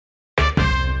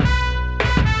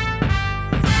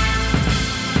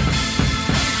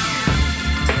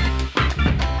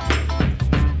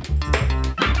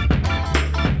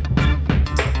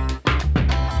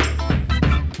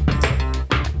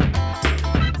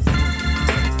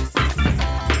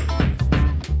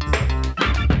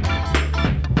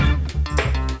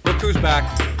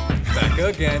back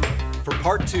again for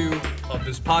part 2 of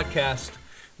this podcast.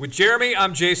 With Jeremy,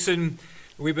 I'm Jason.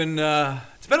 It's been a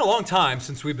long time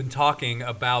since we've been talking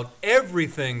about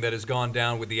everything that has gone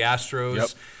down with the Astros. Yep.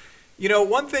 You know,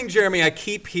 one thing, Jeremy, I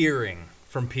keep hearing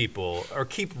from people or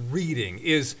keep reading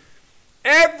is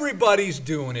everybody's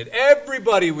doing it.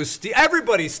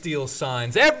 Everybody steals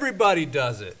signs. Everybody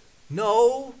does it.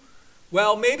 No.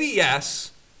 Well, maybe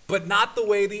yes, but not the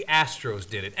way the Astros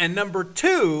did it. And number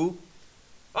 2,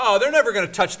 they're never going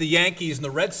to touch the Yankees and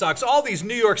the Red Sox. All these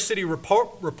New York City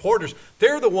reporters,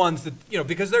 they're the ones that,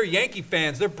 because they're Yankee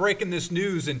fans, they're breaking this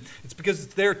news, and it's because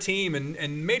it's their team,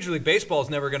 and Major League Baseball is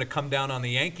never going to come down on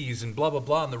the Yankees and blah, blah,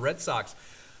 blah, and the Red Sox.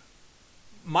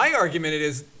 My argument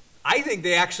is I think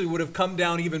they actually would have come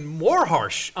down even more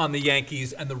harsh on the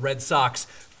Yankees and the Red Sox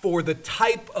for the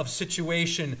type of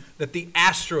situation that the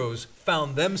Astros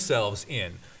found themselves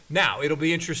in. Now, it'll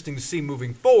be interesting to see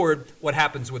moving forward what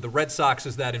happens with the Red Sox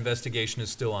as that investigation is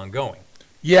still ongoing.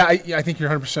 Yeah, I think you're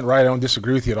 100% right. I don't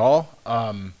disagree with you at all.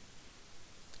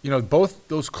 Both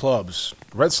those clubs,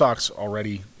 the Red Sox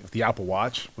already, with the Apple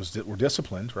Watch, were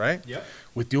disciplined, right? Yep.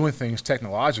 With doing things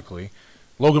technologically.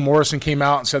 Logan Morrison came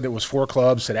out and said there was 4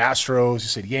 clubs, said Astros, he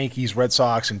said Yankees, Red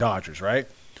Sox, and Dodgers, right?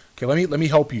 Okay, let me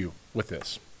help you with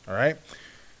this, all right?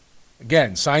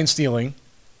 Again, sign stealing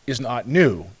is not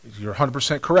new. You're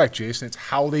 100% correct, Jason. It's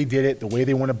how they did it, the way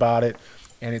they went about it,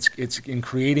 and it's in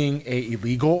creating a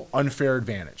illegal, unfair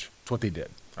advantage. That's what they did,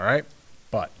 all right?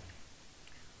 But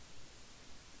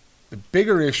the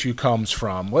bigger issue comes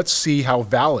from, let's see how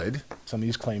valid some of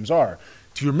these claims are.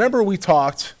 Do you remember we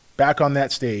talked back on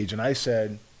that stage, and I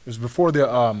said, it was before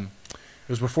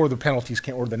the penalties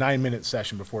came, or the 9-minute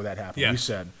session before that happened. Yes. We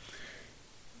said,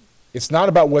 it's not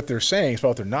about what they're saying, it's about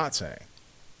what they're not saying.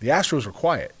 The Astros were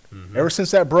quiet. Mm-hmm. Ever since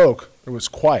that broke, it was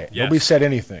quiet. Yes. Nobody said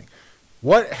anything.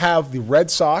 What have the Red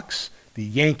Sox, the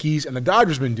Yankees, and the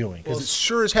Dodgers been doing? Because it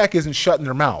sure as heck isn't shutting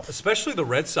their mouth. Especially the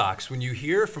Red Sox. When you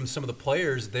hear from some of the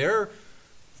players, they're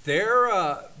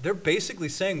basically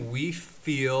saying we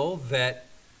feel that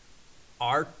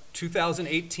our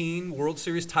 2018 World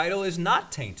Series title is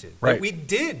not tainted. Right. That we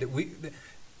did.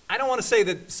 I don't want to say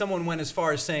that someone went as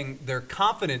far as saying they're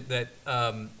confident that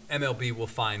MLB will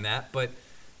find that, but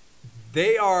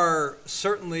they are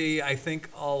certainly, I think,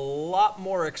 a lot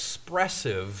more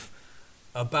expressive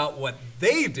about what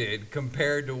they did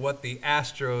compared to what the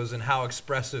Astros and how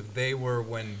expressive they were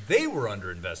when they were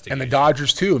under investigation. And the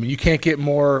Dodgers, too. I mean, you can't get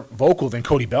more vocal than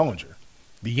Cody Bellinger.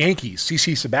 The Yankees,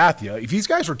 CC Sabathia. If these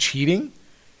guys are cheating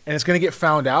and it's going to get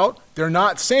found out, they're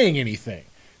not saying anything.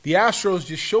 The Astros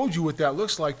just showed you what that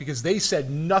looks like because they said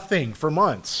nothing for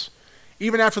months.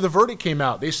 Even after the verdict came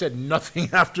out, they said nothing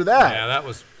after that. Yeah,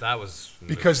 that was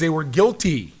because they were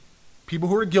guilty. People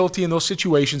who are guilty in those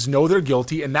situations know they're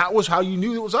guilty, and that was how you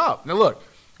knew it was up. Now look,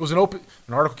 it was an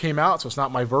article came out, so it's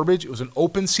not my verbiage. It was an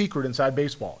open secret inside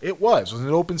baseball. It was an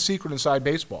open secret inside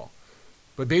baseball.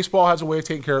 But baseball has a way of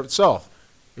taking care of itself.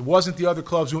 It wasn't the other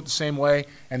clubs who went the same way,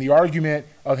 and the argument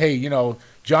of, hey,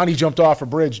 Johnny jumped off a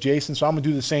bridge, Jason, so I'm going to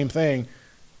do the same thing.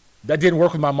 That didn't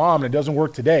work with my mom, and it doesn't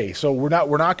work today. So we're not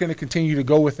going to continue to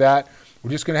go with that. We're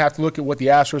just going to have to look at what the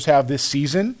Astros have this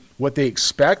season, what they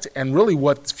expect, and really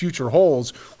what the future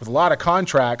holds with a lot of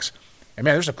contracts. And,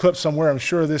 man, there's a clip somewhere, I'm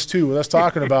sure of this too, with us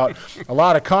talking about a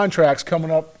lot of contracts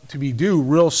coming up to be due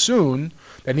real soon.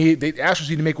 The Astros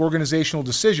need to make organizational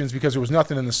decisions because there was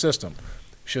nothing in the system.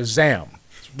 Shazam.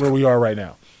 That's where we are right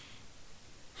now.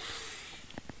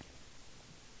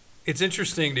 It's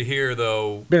interesting to hear,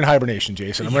 though. Been in hibernation,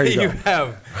 Jason. I'm ready to go. You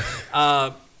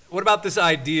have. What about this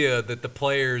idea that the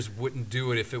players wouldn't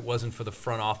do it if it wasn't for the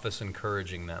front office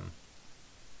encouraging them?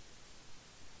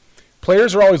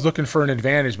 Players are always looking for an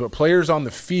advantage, but players on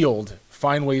the field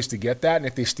find ways to get that, and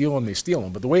if they steal them, they steal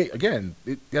them. But the way, again,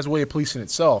 it has a way of policing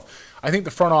itself. I think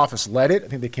the front office led it. I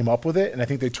think they came up with it, and I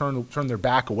think they turned their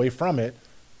back away from it.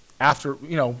 After,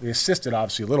 they assisted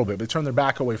obviously a little bit, but they turned their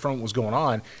back away from what was going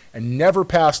on and never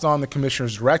passed on the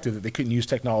commissioner's directive that they couldn't use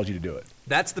technology to do it.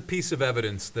 That's the piece of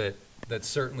evidence that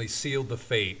certainly sealed the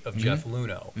fate of Jeff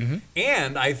Luhnow. Mm-hmm.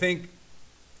 And I think,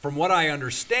 from what I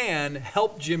understand,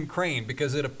 helped Jim Crane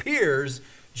because it appears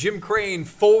Jim Crane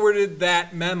forwarded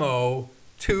that memo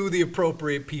to the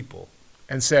appropriate people.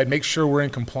 And said, make sure we're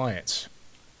in compliance.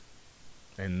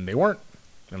 And they weren't.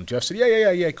 And Jeff said,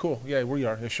 yeah, cool. Yeah, we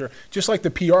are. Yeah, sure. Just like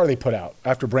the PR they put out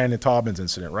after Brandon Taubman's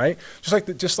incident, right?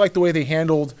 Just like the way they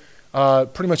handled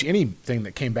pretty much anything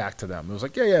that came back to them. It was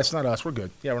like, yeah, it's not us. We're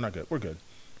good. Yeah, we're not good. We're good.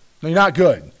 No, you're not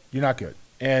good. You're not good.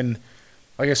 And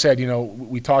like I said,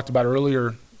 we talked about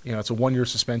earlier, it's a 1-year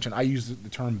suspension. I use the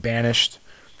term banished.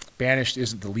 Banished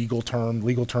isn't the legal term. The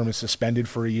legal term is suspended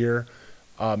for a year.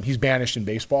 he's banished in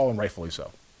baseball, and rightfully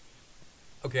so.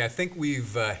 Okay, I think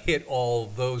we've hit all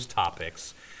those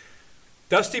topics.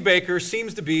 Dusty Baker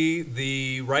seems to be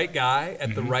the right guy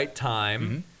at the right time.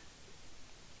 Mm-hmm.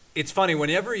 It's funny,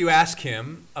 whenever you ask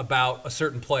him about a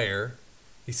certain player,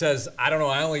 he says, I don't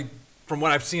know, from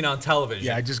what I've seen on television.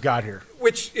 Yeah, I just got here.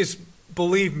 Which is,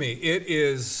 believe me, it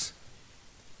is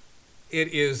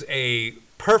a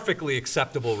perfectly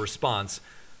acceptable response.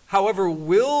 However,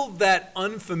 will that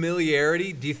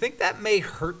unfamiliarity, do you think that may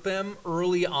hurt them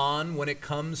early on when it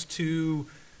comes to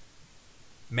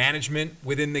management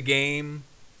within the game,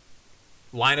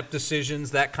 lineup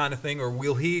decisions, that kind of thing? Or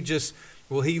will he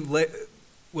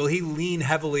lean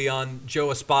heavily on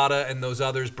Joe Espada and those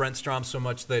others, Brent Strom, so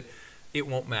much that it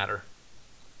won't matter?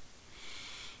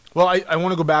 Well, I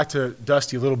want to go back to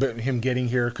Dusty a little bit and him getting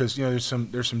here because there's some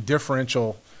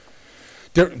differentials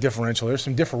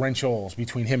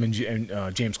between him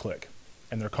and James Click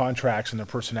and their contracts and their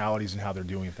personalities and how they're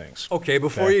doing things. Okay,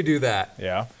 before you do that,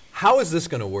 yeah, how is this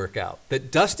going to work out?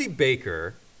 That Dusty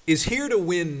Baker is here to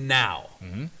win now,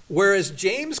 whereas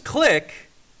James Click,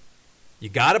 you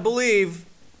got to believe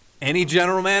any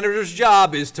general manager's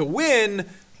job is to win,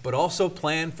 but also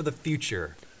plan for the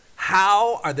future.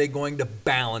 How are they going to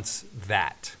balance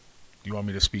that? Do you want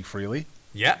me to speak freely?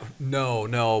 Yeah. No.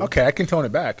 Okay, I can tone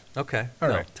it back. Okay. All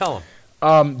right. Tell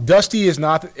him. Dusty is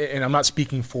not, and I'm not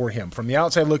speaking for him, from the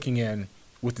outside looking in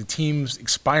with the team's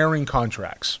expiring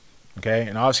contracts, okay?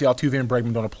 And obviously Altuve and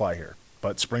Bregman don't apply here.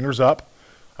 But Springer's up.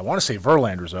 I want to say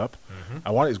Verlander's up.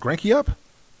 Is Greinke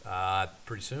up?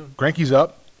 Pretty soon. Greinke's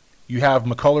up. You have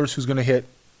McCullers who's going to hit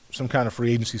some kind of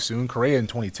free agency soon. Correa in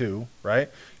 22, right?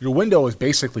 Your window is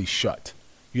basically shut.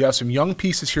 You have some young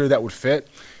pieces here that would fit.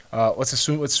 Let's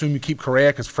assume you keep Correa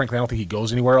because, frankly, I don't think he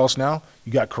goes anywhere else now.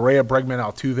 You got Correa, Bregman,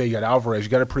 Altuve, you got Alvarez. You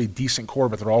got a pretty decent core,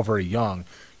 but they're all very young.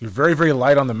 You're very, very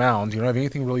light on the mound. You don't have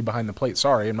anything really behind the plate.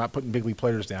 Sorry, I'm not putting big league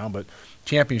players down, but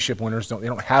championship winners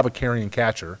don't have a carrying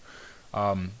catcher.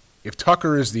 If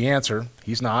Tucker is the answer,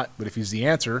 he's not. But if he's the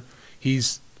answer,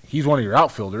 he's one of your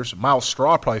outfielders. Miles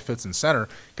Straw probably fits in center.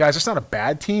 Guys, it's not a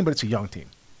bad team, but it's a young team.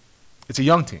 It's a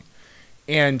young team.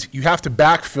 And you have to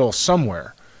backfill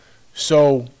somewhere.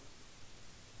 So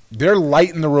they're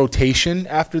light in the rotation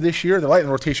after this year. They're light in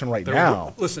the rotation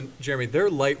now. Listen, Jeremy, they're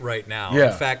light right now.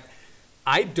 Yeah. In fact,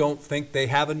 I don't think they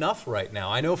have enough right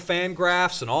now. I know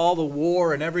Fangraphs and all the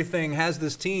war and everything has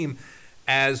this team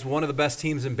as one of the best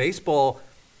teams in baseball.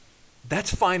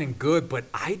 That's fine and good, but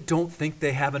I don't think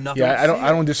they have enough. Yeah, I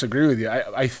don't disagree with you.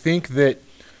 I think that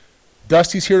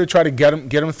Dusty's here to try to get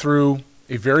him through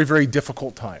a very, very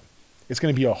difficult time. It's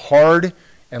going to be a hard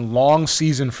and long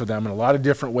season for them in a lot of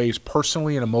different ways,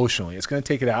 personally and emotionally. It's going to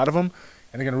take it out of them,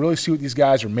 and they're going to really see what these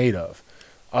guys are made of.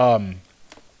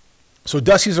 So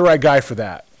Dusty's the right guy for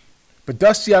that. But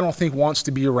Dusty, I don't think, wants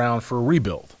to be around for a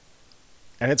rebuild.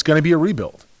 And it's going to be a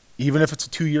rebuild. Even if it's a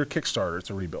 2-year Kickstarter,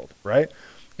 it's a rebuild, right?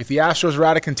 If the Astros are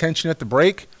out of contention at the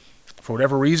break, for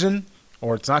whatever reason,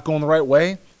 or it's not going the right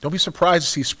way, don't be surprised to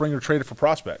see Springer traded for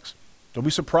prospects. Don't be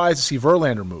surprised to see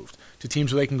Verlander moved to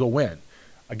teams where they can go win.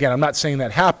 Again, I'm not saying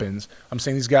that happens. I'm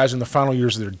saying these guys are in the final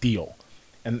years of their deal.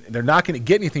 And they're not going to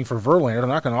get anything for Verlander. They're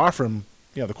not going to offer him,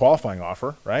 the qualifying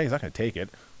offer, right? He's not going to take it.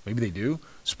 Maybe they do.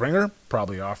 Springer,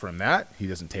 probably offer him that. He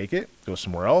doesn't take it, goes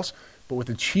somewhere else. But with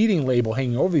the cheating label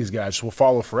hanging over these guys, which will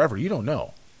follow forever, you don't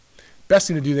know. Best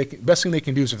thing they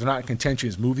can do is, if they're not in contention,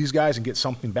 is move these guys and get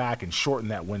something back and shorten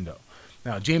that window.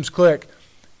 Now, James Click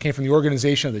came from the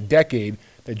organization of the decade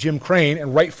that Jim Crane,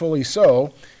 and rightfully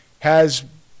so, has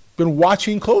been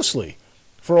watching closely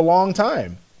for a long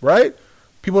time, right?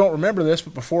 People don't remember this,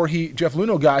 but before Jeff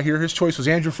Luhnow got here, his choice was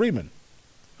Andrew Friedman,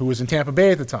 who was in Tampa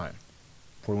Bay at the time,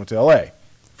 before he went to L.A.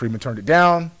 Friedman turned it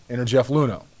down, entered Jeff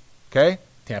Luhnow. Okay?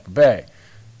 Tampa Bay.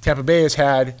 Tampa Bay has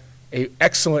had an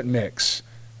excellent mix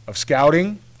of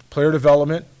scouting, player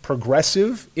development,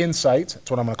 progressive insights, that's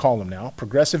what I'm going to call them now,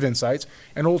 progressive insights,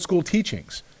 and old school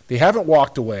teachings. They haven't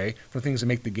walked away from things that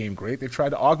make the game great. They've tried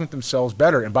to augment themselves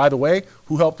better. And by the way,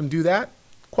 who helped them do that?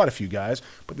 Quite a few guys.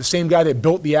 But the same guy that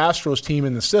built the Astros team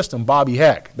in the system, Bobby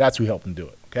Heck, that's who helped them do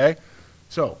it. Okay?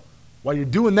 So while you're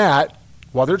doing that,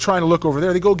 while they're trying to look over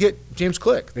there, they go get James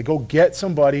Click. They go get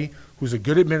somebody who's a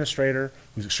good administrator,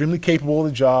 who's extremely capable of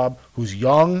the job, who's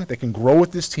young, that can grow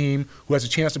with this team, who has a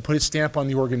chance to put his stamp on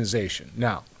the organization.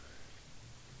 Now,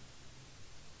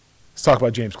 let's talk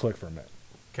about James Click for a minute.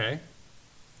 Okay.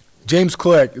 James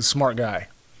Click is a smart guy.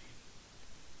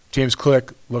 James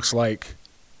Click looks like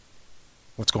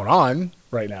what's going on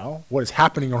right now, what is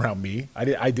happening around me.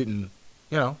 I didn't,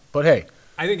 but hey.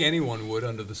 I think anyone would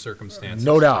under the circumstances.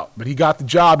 No doubt. But he got the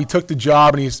job, he took the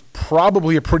job, and he's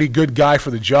probably a pretty good guy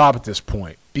for the job at this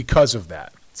point because of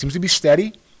that. Seems to be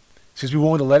steady. Seems to be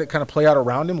willing to let it kind of play out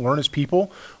around him, learn his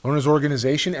people, learn his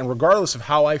organization. And regardless of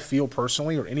how I feel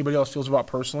personally or anybody else feels about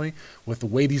personally with the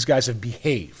way these guys have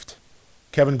behaved,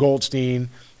 Kevin Goldstein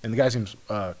and the guy's name's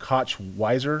Koch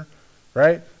Weiser,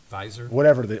 right? Visor.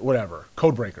 Whatever.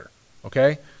 Codebreaker,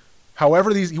 okay?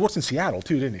 However, he worked in Seattle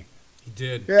too, didn't he? He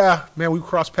did. Yeah, man, we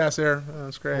crossed paths there. Oh,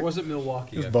 that's great. Or was it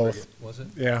Milwaukee? It was both. Forget. Was it?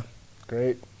 Yeah,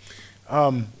 great.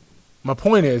 My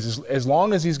point is as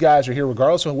long as these guys are here,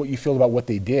 regardless of what you feel about what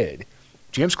they did,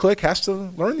 James Click has to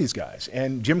learn these guys.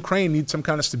 And Jim Crane needs some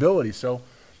kind of stability. So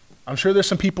I'm sure there's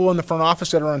some people in the front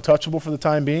office that are untouchable for the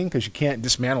time being because you can't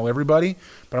dismantle everybody.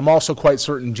 But I'm also quite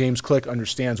certain James Click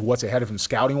understands what's ahead of him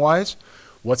scouting-wise,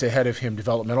 what's ahead of him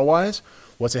developmental-wise,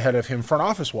 what's ahead of him front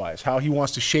office-wise, how he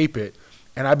wants to shape it.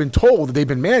 And I've been told that they've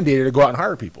been mandated to go out and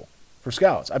hire people for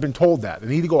scouts. I've been told that. They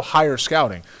need to go hire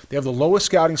scouting. They have the lowest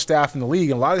scouting staff in the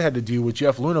league, and a lot of it had to do with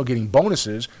Jeff Luhnow getting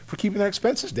bonuses for keeping their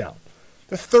expenses down.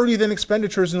 The 30th in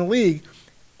expenditures in the league.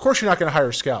 Of course you're not going to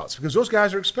hire scouts because those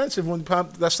guys are expensive when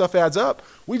that stuff adds up.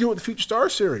 We do it with the Future Star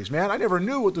Series, man. I never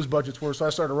knew what those budgets were, so I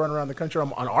started running around the country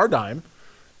on our dime.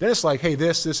 Then it's like, hey,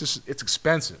 this is it's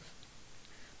expensive.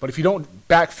 But if you don't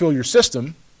backfill your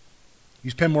system, you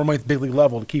spend more money at the big league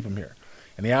level to keep them here.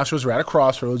 And the Astros are at a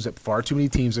crossroads that far too many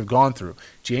teams have gone through.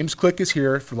 James Click is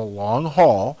here for the long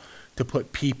haul to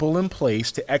put people in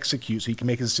place to execute so he can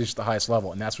make his decision at the highest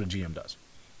level, and that's what a GM does.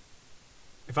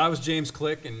 If I was James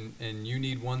Click and you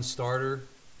need one starter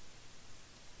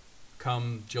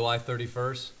come July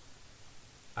 31st,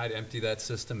 I'd empty that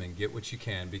system and get what you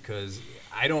can because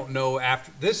I don't know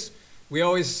after this. We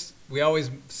always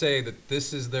say that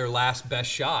this is their last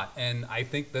best shot, and I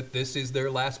think that this is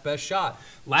their last best shot.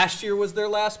 Last year was their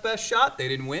last best shot. They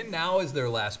didn't win. Now is their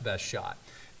last best shot.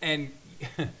 And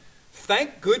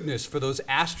thank goodness for those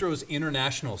Astros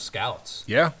international scouts.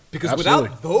 Yeah, because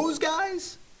absolutely. Without those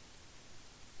guys,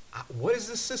 what does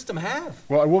this system have?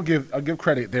 Well, I'll give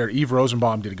credit there. Eve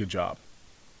Rosenbaum did a good job.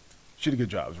 She did a good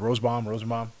job. It was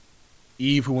Rosenbaum.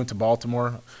 Eve, who went to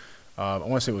Baltimore. I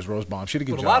want to say it was Rosenbaum. She did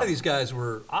a good job. A lot of these guys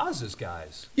were Oz's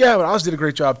guys. Yeah, but Oz did a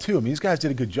great job, too. I mean, these guys did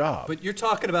a good job. But you're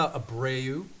talking about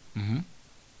Abreu,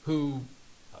 who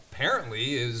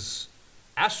apparently is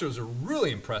 – Astros are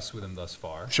really impressed with him thus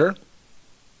far. Sure.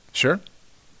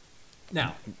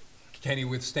 Now, can he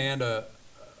withstand a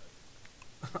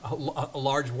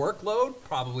large workload?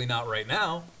 Probably not right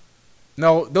now.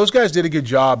 No, those guys did a good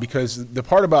job because the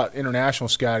part about international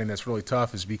scouting that's really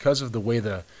tough is because of the way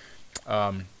the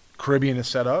Caribbean is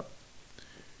set up,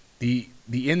 the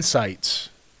insights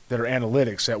that are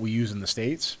analytics that we use in the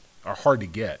States are hard to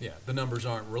get. Yeah, the numbers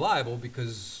aren't reliable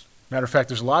because... Matter of fact,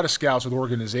 there's a lot of scouts with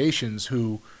organizations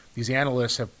who these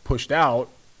analysts have pushed out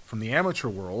from the amateur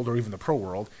world or even the pro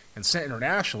world and sent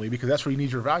internationally because that's where you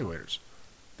need your evaluators.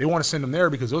 They want to send them there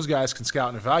because those guys can scout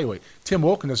and evaluate. Tim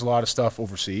Wilkin does a lot of stuff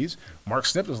overseas. Mark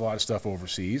Snip does a lot of stuff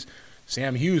overseas.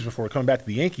 Sam Hughes, before coming back to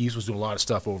the Yankees, was doing a lot of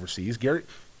stuff overseas. Gary,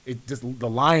 the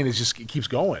line it keeps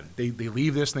going. They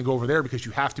leave this and they go over there because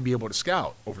you have to be able to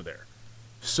scout over there.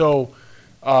 So,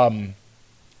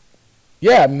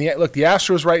 yeah, I mean, look, the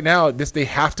Astros right now, they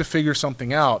have to figure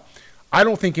something out. I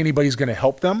don't think anybody's going to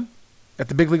help them at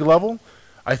the big league level.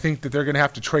 I think that they're going to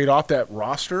have to trade off that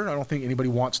roster. I don't think anybody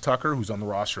wants Tucker, who's on the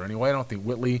roster anyway. I don't think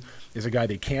Whitley is a guy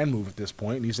they can move at this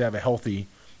point. He needs to have a healthy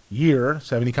year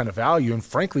to have any kind of value. And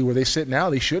frankly, where they sit now,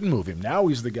 they shouldn't move him. Now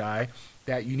he's the guy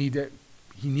that you need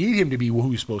him to be who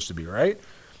he's supposed to be, right?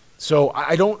 So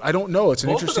I don't know. It's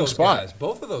an interesting spot.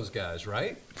 Both of those guys,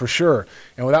 right? For sure.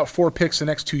 And without 4 picks the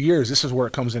next 2 years, this is where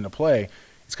it comes into play.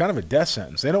 It's kind of a death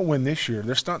sentence. They don't win this year.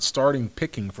 They're not starting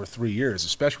picking for 3 years,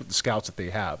 especially with the scouts that they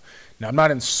have. Now, I'm not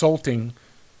insulting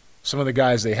some of the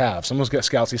guys they have. Some of those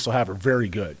scouts they still have are very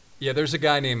good. Yeah, there's a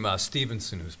guy named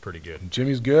Stevenson who's pretty good.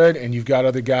 Jimmy's good, and you've got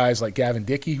other guys like Gavin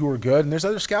Dickey who are good, and there's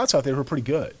other scouts out there who are pretty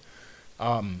good.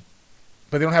 But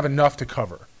they don't have enough to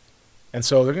cover. And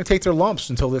so they're going to take their lumps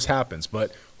until this happens.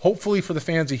 But hopefully for the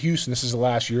fans of Houston, this is the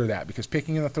last year of that because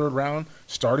picking in the third round,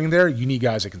 starting there, you need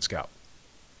guys that can scout.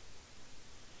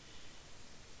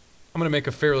 I'm going to make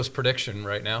a fearless prediction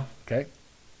right now. Okay.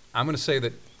 I'm going to say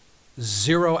that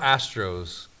 0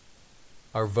 Astros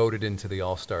are voted into the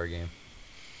All-Star game.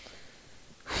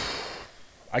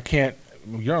 I can't.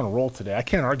 You're on a roll today. I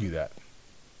can't argue that.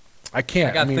 I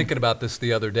can't. I got thinking about this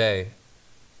the other day.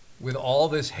 With all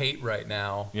this hate right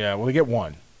now. Yeah, well, they get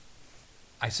one.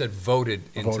 I said voted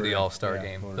into the All-Star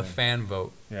game. The fan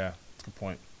vote. Yeah, that's a good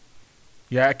point.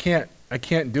 Yeah, I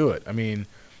can't do it. I mean,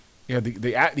 you know,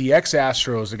 the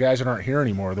ex-Astros, the guys that aren't here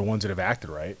anymore, are the ones that have acted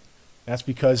right. That's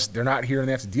because they're not here and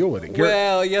they have to deal with it.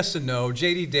 Well, yes and no.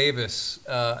 J.D. Davis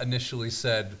initially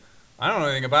said, I don't know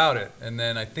anything about it. And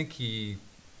then I think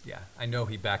I know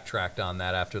he backtracked on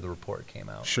that after the report came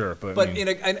out. Sure, but I mean,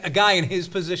 a guy in his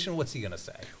position, what's he going to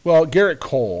say? Well, Garrett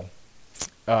Cole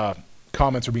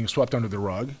comments are being swept under the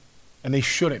rug, and they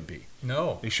shouldn't be.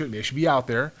 No. They shouldn't be. They should be out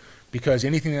there because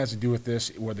anything that has to do with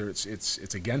this, whether it's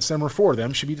against them or for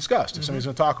them, should be discussed. If somebody's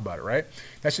going to talk about it, right?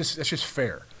 That's just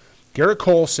fair. Garrett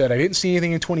Cole said, I didn't see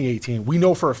anything in 2018. We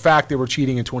know for a fact they were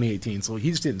cheating in 2018, so he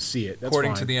just didn't see it. That's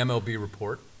According fine. to the MLB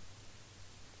report.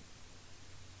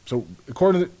 So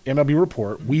according to the MLB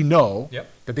report, we know Yep.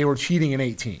 that they were cheating in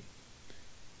 18.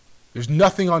 There's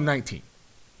nothing on 19.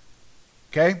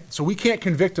 Okay? So we can't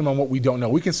convict them on what we don't know.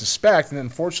 We can suspect, and then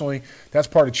unfortunately, that's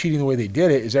part of cheating the way they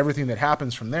did it, is everything that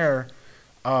happens from there,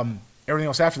 everything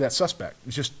else after that suspect.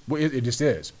 It's just, it just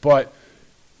is. But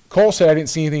Cole said, I didn't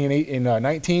see anything in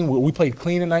 19. We played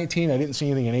clean in 19. I didn't see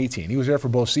anything in 18. He was there for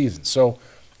both seasons. So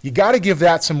you got to give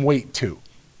that some weight, too.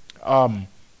 I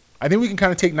think we can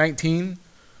kind of take 19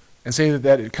 and say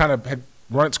that it kind of had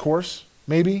run its course,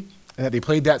 maybe, and that they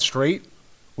played that straight,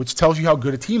 which tells you how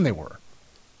good a team they were.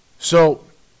 So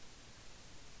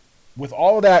with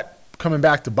all of that coming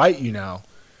back to bite you now,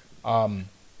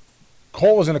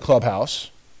 Cole is in a clubhouse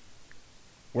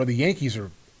where the Yankees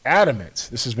are adamant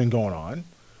this has been going on.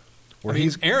 Where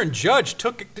Aaron Judge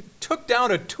took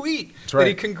down a tweet That's right. that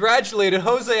he congratulated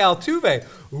Jose Altuve.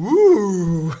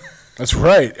 Ooh. That's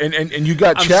right. And you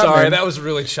got I'm Chapman. sorry, that was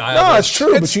really childish. No, it's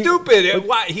true. It's stupid.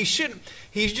 Why he shouldn't?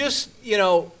 He's just,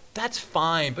 that's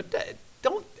fine. But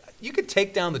don't. You could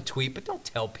take down the tweet, but don't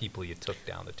tell people you took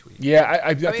down the tweet. Yeah,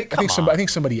 I think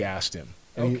somebody asked him,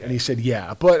 and he said,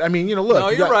 yeah. But I mean, look. No,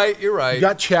 you're right. You're right. You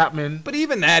got Chapman. But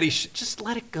even that, he should just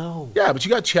let it go. Yeah, but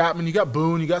you got Chapman, you got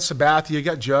Boone, you got Sabathia, you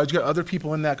got Judge, you got other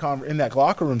people in that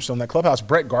locker room still in that clubhouse.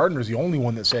 Brett Gardner's the only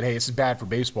one that said, hey, this is bad for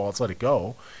baseball. Let's let it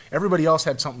go. Everybody else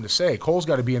had something to say. Cole's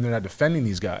got to be in there now defending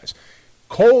these guys.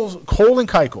 Cole and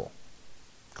Keuchel,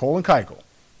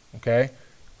 okay?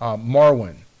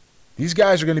 Marwin. These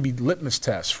guys are going to be litmus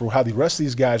tests for how the rest of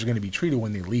these guys are going to be treated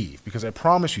when they leave. Because I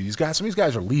promise you, some of these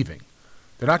guys are leaving.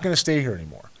 They're not going to stay here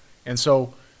anymore. And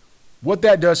so what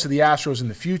that does to the Astros in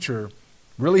the future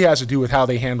really has to do with how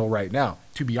they handle right now.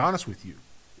 To be honest with you,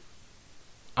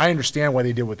 I understand why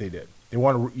they did what they did. They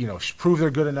want to, prove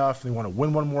they're good enough. They want to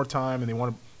win one more time, and they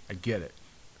want to – I get it.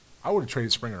 I would have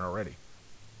traded Springer already.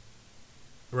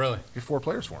 Really? Get 4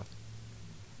 players for him.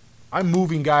 I'm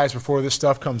moving guys before this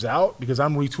stuff comes out because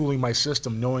I'm retooling my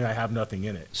system knowing I have nothing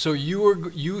in it. So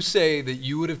you say that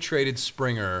you would have traded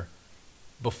Springer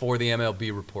before the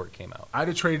MLB report came out? I'd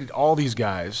have traded all these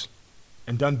guys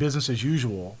and done business as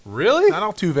usual. Really? Not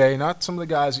Altuve, not some of the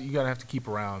guys that you're going to have to keep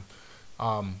around.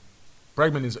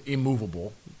 Bregman is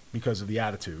immovable because of the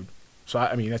attitude. So,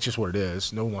 I mean, that's just what it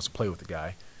is. No one wants to play with the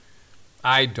guy.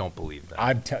 I don't believe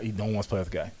that. No one wants to play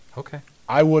with the guy. Okay.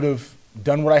 I would have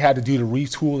done what I had to do to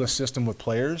retool the system with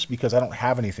players because I don't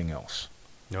have anything else.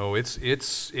 No, it's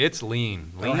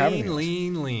lean. I don't have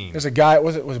anything Lean. There's a guy,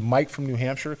 was it Mike from New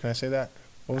Hampshire? Can I say that?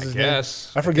 What was his name?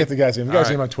 I forget the guy's name. The guy's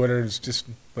name on Twitter is just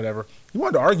whatever. He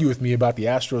wanted to argue with me about the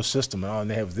Astros system, and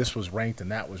they have this was ranked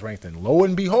and that was ranked, and lo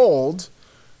and behold,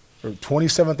 they're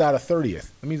 27th out of 30th.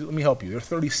 Let me help you. They're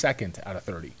 32nd out of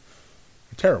 30. They're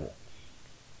terrible.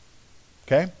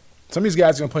 Okay? Some of these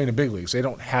guys are going to play in the big leagues. They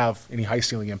don't have any high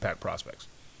ceiling impact prospects.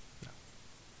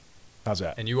 How's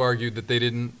that? And you argued that they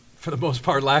didn't, for the most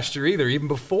part, last year either, even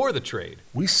before the trade.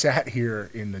 We sat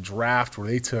here in the draft where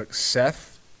they took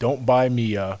Seth, don't buy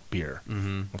me a beer.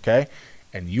 Mm-hmm. Okay?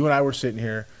 And you and I were sitting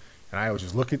here, and I was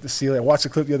just looking at the ceiling. I watched the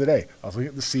clip the other day. I was looking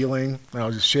at the ceiling, and I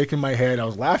was just shaking my head. I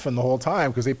was laughing the whole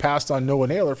time because they passed on Noah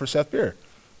Naylor for Seth Beer.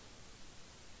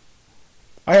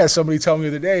 I had somebody tell me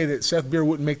the other day that Seth Beer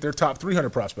wouldn't make their top 300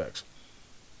 prospects.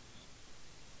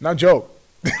 Not a joke.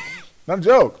 Not a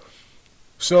joke.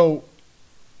 So,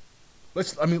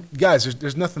 guys,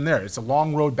 there's nothing there. It's a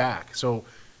long road back. So,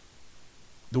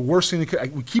 the worst thing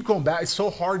we keep going back. It's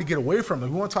so hard to get away from it.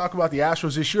 We want to talk about the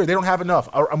Astros this year. They don't have enough.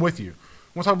 I'm with you.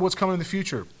 We want to talk about what's coming in the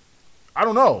future. I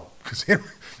don't know because there's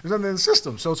nothing in the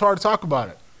system, so it's hard to talk about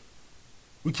it.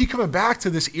 We keep coming back to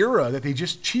this era that they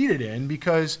just cheated in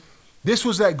because this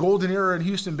was that golden era in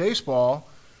Houston baseball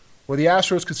where the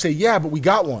Astros could say, yeah, but we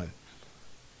got one.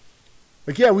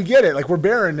 Like, yeah, we get it. Like, we're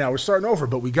barren now. We're starting over,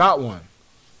 but we got one.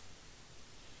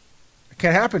 It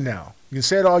can't happen now. You can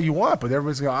say it all you want, but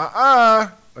everybody's going,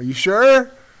 Are you sure?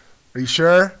 Are you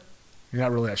sure? You're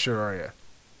not really that sure, are you?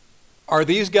 Are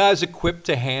these guys equipped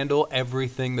to handle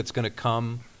everything that's going to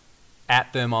come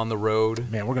at them on the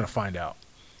road? Man, we're going to find out.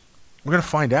 We're going to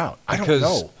find out. I don't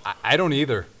know. I don't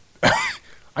either.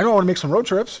 I don't want to make some road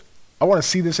trips. I want to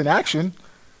see this in action.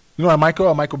 You know where I might go?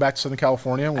 I might go back to Southern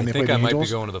California when I they play think the I might be Angels.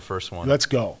 going to the first one. Let's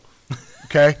go.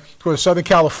 Okay, go to Southern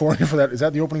California for that. Is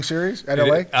that the opening series at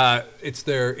LA? It's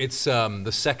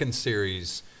the second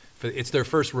series. It's their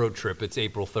first road trip. It's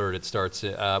April 3rd. It starts.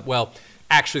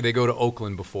 Actually, they go to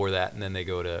Oakland before that, and then they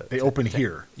go to. They open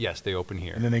here. Yes, they open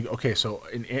here. And then so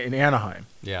in Anaheim.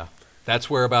 Yeah, that's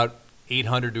where about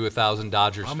 800 to 1,000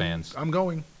 Dodgers fans. I'm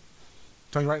going. I'm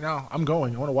telling you right now, I'm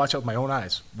going. I want to watch it with my own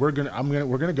eyes. We're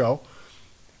gonna go.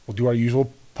 We'll do our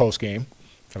usual post game.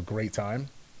 Have a great time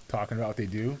talking about what they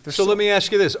do. So let me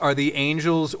ask you this: are the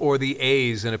Angels or the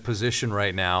A's in a position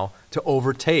right now to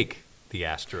overtake the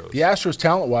Astros? The Astros,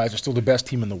 talent-wise, are still the best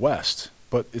team in the West,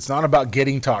 but it's not about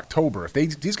getting to October. If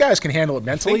these guys can handle it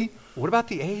mentally, what about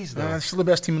the A's though? It's still the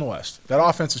best team in the West. That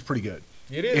offense is pretty good.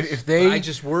 It is. If I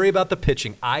just worry about the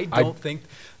pitching. I don't think.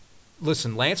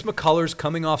 Listen, Lance McCullers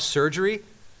coming off surgery.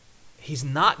 He's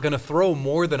not going to throw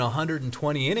more than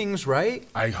 120 innings, right?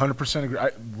 I 100% agree.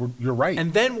 You're right.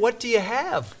 And then what do you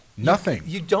have? Nothing.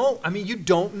 You don't. I mean, you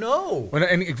don't know.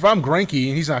 And if I'm Greinke,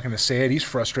 and he's not going to say it, he's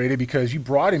frustrated because you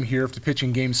brought him here to pitch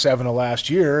in Game 7 of last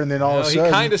year, and then all of a sudden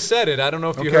he kind of said it. I don't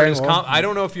know if you heard his. I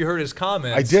don't know if you heard his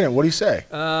comments. I didn't. What did he say?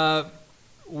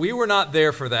 We were not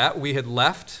there for that. We had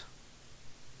left.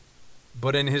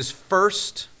 But in his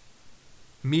first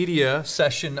media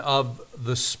session of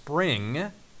the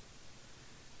spring,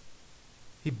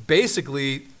 he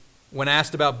basically, when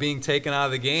asked about being taken out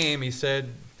of the game, he said,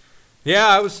 yeah,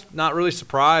 I was not really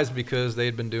surprised because they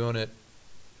had been doing it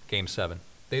Game 7.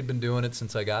 They'd been doing it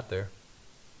since I got there.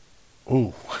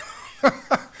 Ooh.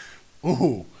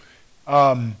 Ooh.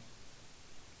 I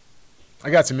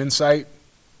got some insight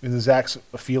into Zach's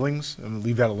feelings. I'm going to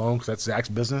leave that alone because that's Zach's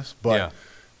business. But yeah.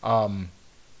 I'm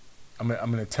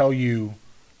going to tell you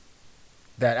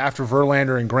that after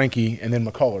Verlander and Greinke and then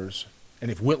McCullers, and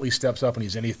if Whitley steps up and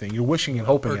he's anything, you're wishing and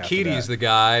hoping after that. Urquidy's the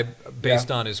guy based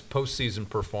on his postseason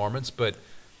performance, but,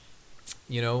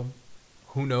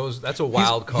 who knows? That's a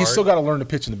wild card. He's still got to learn to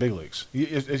pitch in the big leagues. He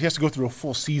has to go through a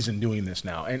full season doing this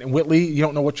now. And Whitley, you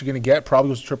don't know what you're going to get. Probably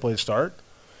was a AAA start.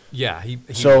 Yeah, he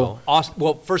will.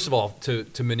 Well, first of all,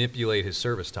 to manipulate his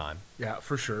service time. Yeah,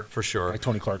 for sure. For sure. Like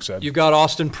Tony Clark said. You've got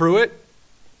Austin Pruitt.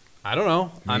 I don't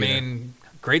know. I mean,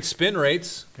 great spin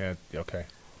rates. Yeah, okay.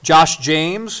 Josh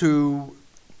James, who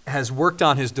has worked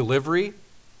on his delivery.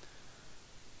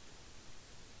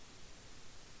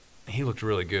 He looked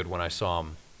really good when I saw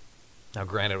him. Now,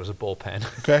 granted, it was a bullpen.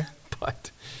 Okay. But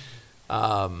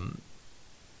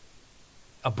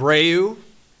Abreu.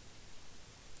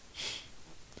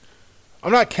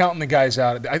 I'm not counting the guys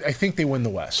out. I think they win the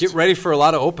West. Get ready for a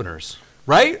lot of openers,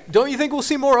 right? Don't you think we'll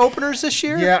see more openers this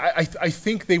year? Yeah, I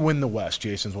think they win the West,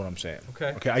 Jason, is what I'm saying.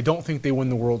 Okay. I don't think they win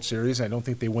the World Series. I don't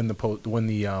think they win get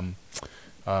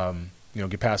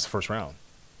past the first round.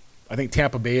 I think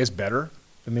Tampa Bay is better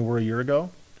than they were a year ago.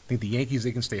 I think the Yankees,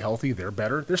 they can stay healthy. They're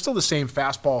better. They're still the same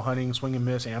fastball hunting, swing and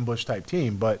miss, ambush type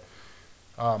team, but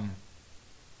the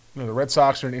Red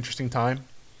Sox are an interesting time.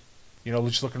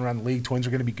 Just looking around the league, Twins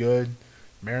are going to be good.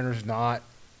 Mariners not.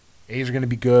 A's are going to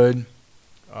be good.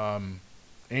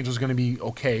 Angels are going to be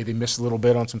okay. They missed a little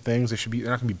bit on some things. They're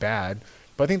not going to be bad.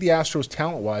 But I think the Astros,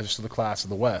 talent-wise, are still the class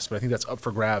of the West. But I think that's up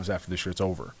for grabs after this year it's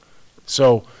over.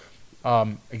 So,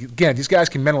 again, these guys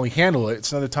can mentally handle it.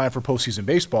 It's another time for postseason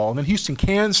baseball. And then Houston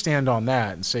can stand on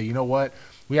that and say, you know what?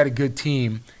 We had a good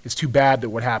team. It's too bad that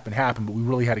what happened, but we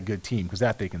really had a good team, because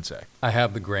that they can say. I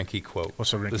have the Greinke quote.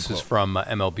 What's the Greinke quote? This is from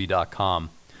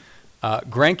MLB.com.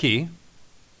 Greinke,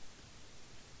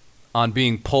 on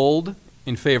being pulled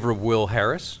in favor of Will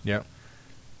Harris. Yeah.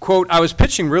 Quote, I was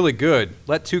pitching really good.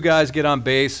 Let two guys get on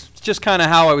base. It's just kind of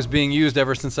how I was being used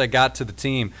ever since I got to the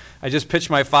team. I just pitched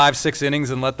my 5-6 innings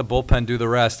and let the bullpen do the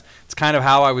rest. It's kind of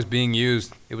how I was being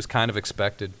used. It was kind of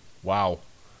expected. Wow.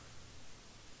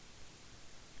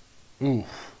 Ooh.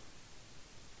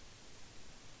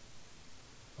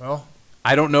 Well,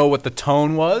 I don't know what the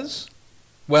tone was.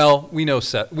 Well, we know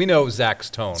Zach's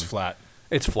tone. It's flat.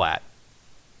 It's flat.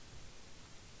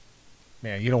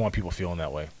 Man, you don't want people feeling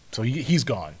that way. So he's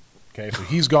gone. Okay, so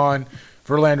he's gone.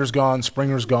 Verlander's gone.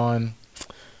 Springer's gone.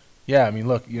 Yeah, I mean,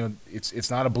 look, it's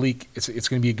not a bleak. It's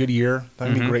going to be a good year. It's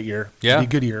going to be a great year. It's going to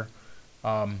be a good year.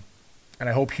 And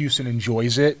I hope Houston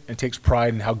enjoys it and takes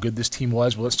pride in how good this team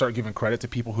was. Well, let's start giving credit to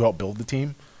people who helped build the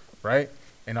team, right?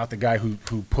 And not the guy who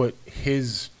put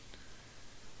his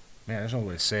 – man, there's no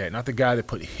way to say it. Not the guy that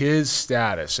put his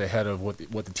status ahead of what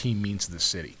the team means to the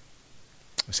city.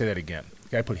 I'll say that again. The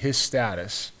guy put his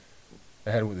status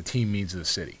ahead of what the team means to the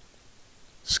city.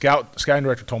 Scouting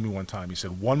director told me one time, he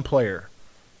said, one player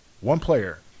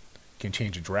can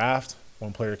change a draft,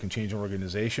 one player can change an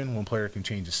organization, one player can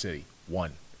change a city.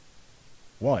 One.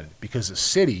 One, because the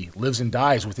city lives and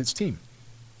dies with its team.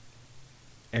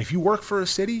 And if you work for a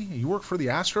city, you work for the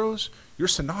Astros, you're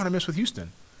synonymous with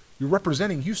Houston. You're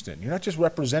representing Houston. You're not just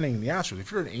representing the Astros.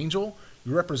 If you're an Angel,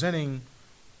 you're representing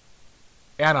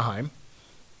Anaheim.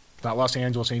 Not Los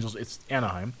Angeles Angels, it's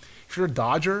Anaheim. If you're a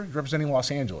Dodger, you're representing Los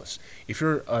Angeles. If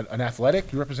you're an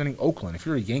Athletic, you're representing Oakland. If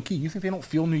you're a Yankee, you think they don't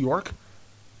feel New York?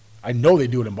 I know they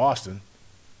do it in Boston.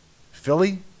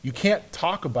 Philly, you can't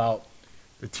talk about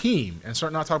the team and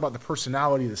start not talking about the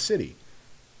personality of the city.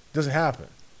 It doesn't happen.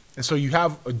 And so you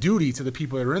have a duty to the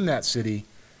people that are in that city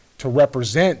to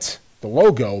represent the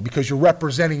logo because you're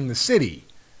representing the city.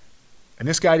 And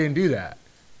this guy didn't do that.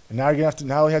 And now you have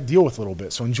to deal with it a little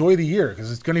bit. So enjoy the year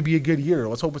because it's going to be a good year.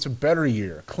 Let's hope it's a better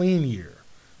year, a clean year.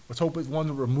 Let's hope it's one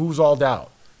that removes all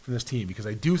doubt from this team because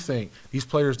I do think these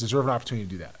players deserve an opportunity to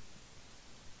do that.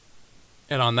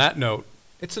 And on that note,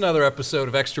 it's another episode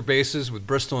of Extra Bases with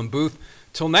Bristol and Booth.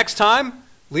 Till next time,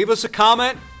 leave us a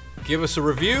comment, give us a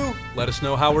review, let us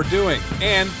know how we're doing,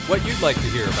 and what you'd like to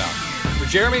hear about. For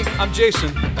Jeremy, I'm Jason.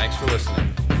 Thanks for listening.